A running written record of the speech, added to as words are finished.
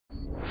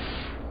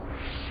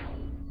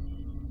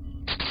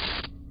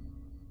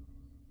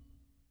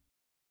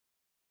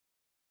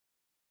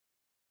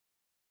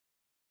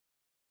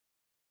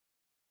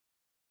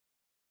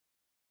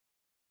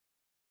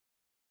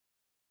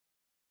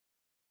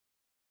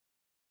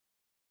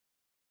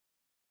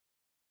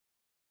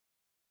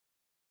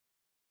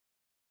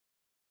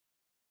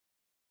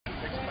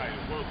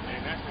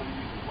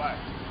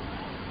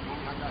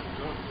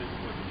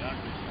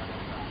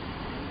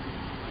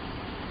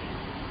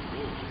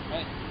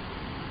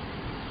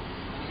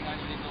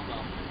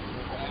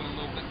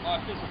Oh, I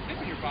feel some pip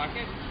in your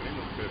pocket. Ain't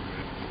no pip,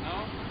 man.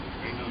 No?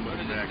 Ain't nothing but What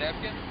is a it,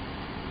 napkin?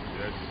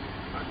 Yes.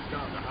 I just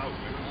got out of the house,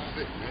 man. I'm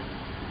sick, man.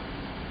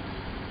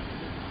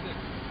 Sick.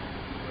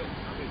 Good.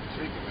 I've been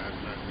drinking last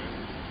night, man.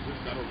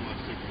 Just got over my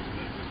sickness,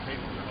 man. Just came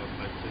out of the house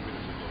like 10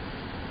 minutes ago.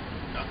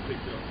 Got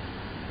picked up.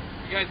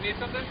 You guys need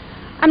something?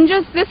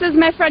 This is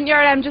my front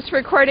yard. I'm just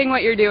recording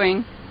what you're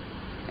doing.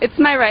 It's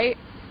my right.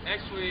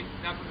 Actually,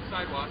 not from the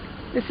sidewalk.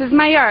 This is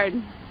my yard.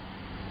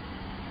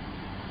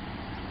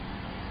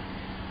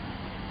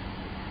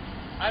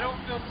 I don't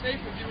feel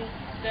safe with you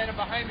standing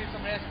behind me,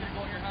 so I'm going to ask you to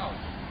go in your house.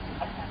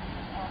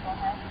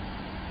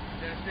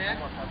 You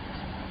understand?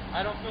 I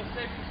don't feel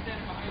safe with you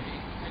standing behind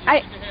me.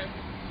 And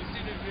you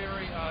seem to be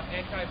very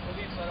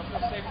anti-police, so I don't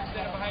feel safe with you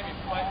standing behind me.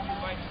 Why do you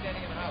mind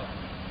standing in the house?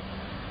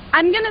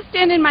 I'm going to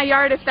stand in my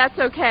yard if that's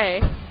okay.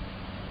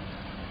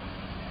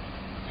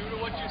 Due to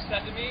what you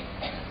said to me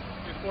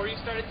before you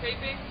started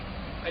taping,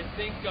 I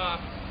think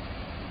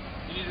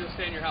you need to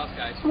stay in your house,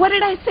 guys. What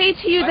did I say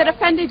to you that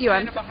offended you?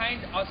 Standing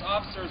behind us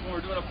officers when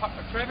we're doing a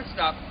traffic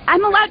stop.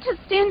 I'm allowed to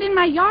stand in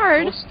my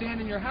yard. Go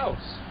stand in your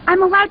house.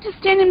 I'm allowed to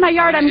stand in my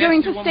yard. I'm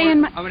going to stay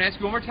in my... I'm going to ask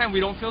you one more time. We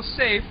don't feel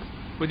safe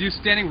with you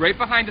standing right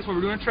behind us when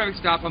we're doing a traffic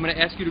stop. I'm going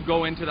to ask you to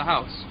go into the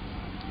house.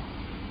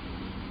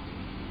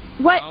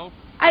 What? No?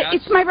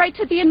 It's my right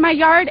to be in my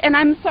yard, and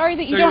I'm sorry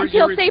that you don't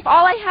feel safe.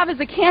 All I have is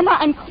a camera.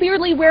 I'm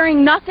clearly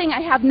wearing nothing.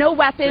 I have no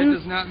weapons. That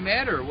does not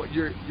matter.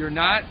 You're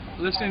not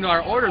listening to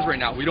our orders right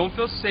now. We don't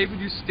feel safe with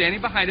you standing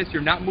behind us.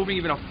 You're not moving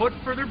even a foot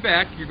further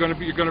back. You're going to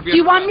be. Do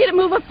you want me to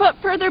move a foot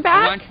further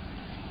back?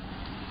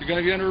 You're going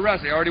to be under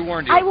arrest. I already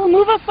warned you. I will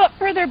move a foot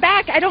further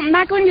back. I'm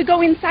not going to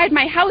go inside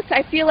my house.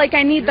 I feel like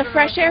I need the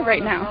fresh air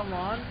right now.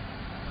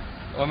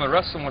 Well, I'm going to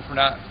arrest someone for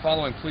not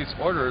following police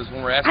orders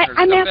when we're asking her to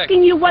I'm step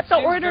asking back. you what the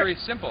It's order... very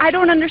simple. I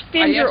don't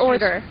understand your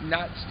order. To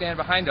not stand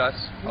behind us,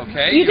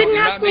 okay? You didn't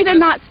ask me to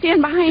not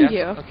stand behind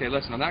you. Okay,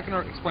 listen, I'm not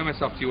going to explain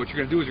myself to you. What you're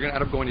going to do is you're going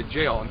to end up going to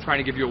jail. I'm trying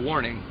to give you a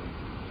warning.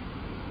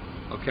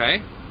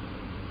 Okay?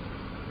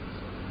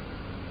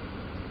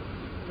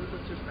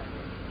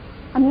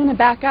 I'm going to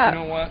back up.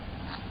 You know what?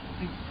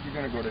 You're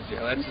going to go to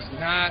jail. That's just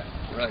not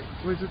right.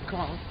 Where's this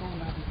car? What's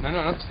going on?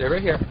 No, stay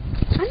right here.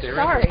 I'm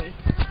sorry.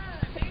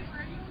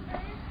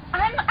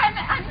 I'm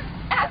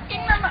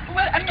asking them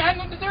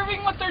I'm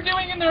observing what they're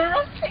doing and they're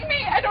arresting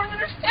me. I don't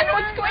understand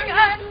what's going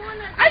on.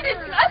 I did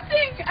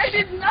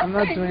nothing. I'm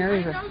not doing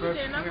anything.